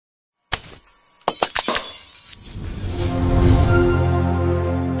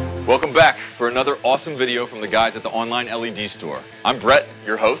Welcome back for another awesome video from the guys at the online LED store. I'm Brett,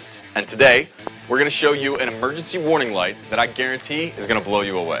 your host, and today we're going to show you an emergency warning light that I guarantee is going to blow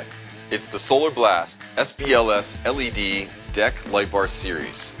you away. It's the SolarBlast SBLS LED Deck Light Bar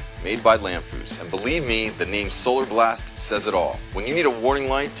Series, made by LAMPHUS. And believe me, the name SolarBlast says it all. When you need a warning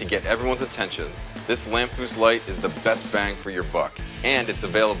light to get everyone's attention, this LAMPHUS light is the best bang for your buck. And it's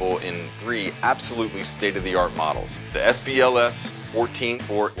available in 3 absolutely state-of-the-art models. The SBLS 14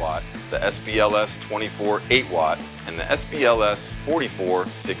 4-watt, the SBLS 24 8-watt, and the SBLS 44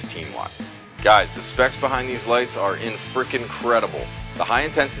 16-watt. Guys, the specs behind these lights are incredible. The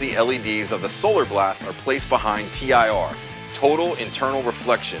high-intensity LEDs of the SolarBlast are placed behind TIR, Total Internal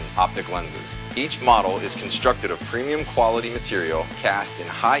Reflection optic lenses. Each model is constructed of premium quality material cast in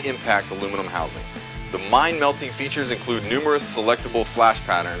high-impact aluminum housing. The mind-melting features include numerous selectable flash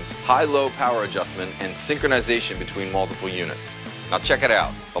patterns, high-low power adjustment, and synchronization between multiple units. Now check it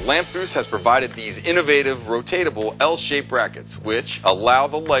out. The LAMPHUS has provided these innovative, rotatable L-shaped brackets, which allow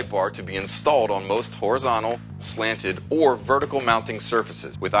the light bar to be installed on most horizontal, slanted, or vertical mounting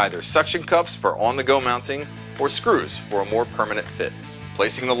surfaces, with either suction cups for on-the-go mounting or screws for a more permanent fit.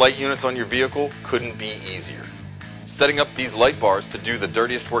 Placing the light units on your vehicle couldn't be easier. Setting up these light bars to do the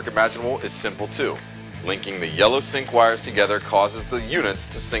dirtiest work imaginable is simple too. Linking the yellow sync wires together causes the units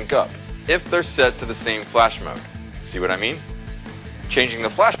to sync up, if they're set to the same flash mode. See what I mean? Changing the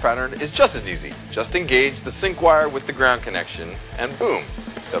flash pattern is just as easy. Just engage the sync wire with the ground connection, and boom,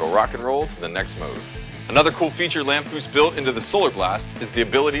 it'll rock and roll to the next mode. Another cool feature LAMPHUS built into the SolarBlast is the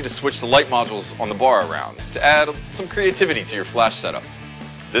ability to switch the light modules on the bar around to add some creativity to your flash setup.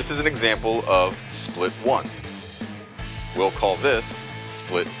 This is an example of split 1. We'll call this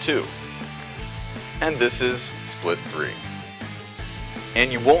split 2. And this is split 3.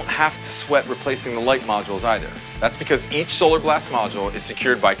 And you won't have to sweat replacing the light modules either. That's because each SolarBlast module is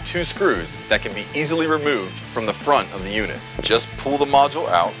secured by 2 screws that can be easily removed from the front of the unit. Just pull the module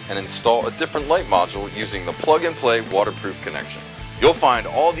out and install a different light module using the plug-and-play waterproof connection. You'll find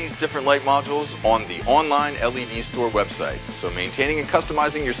all these different light modules on the online LED store website, so maintaining and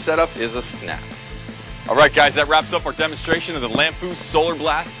customizing your setup is a snap. Alright guys, that wraps up our demonstration of the LAMPHUS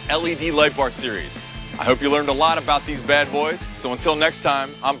SolarBlast LED Light Bar Series. I hope you learned a lot about these bad boys, so until next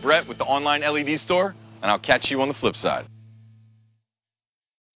time, I'm Brett with the online LED store, and I'll catch you on the flip side.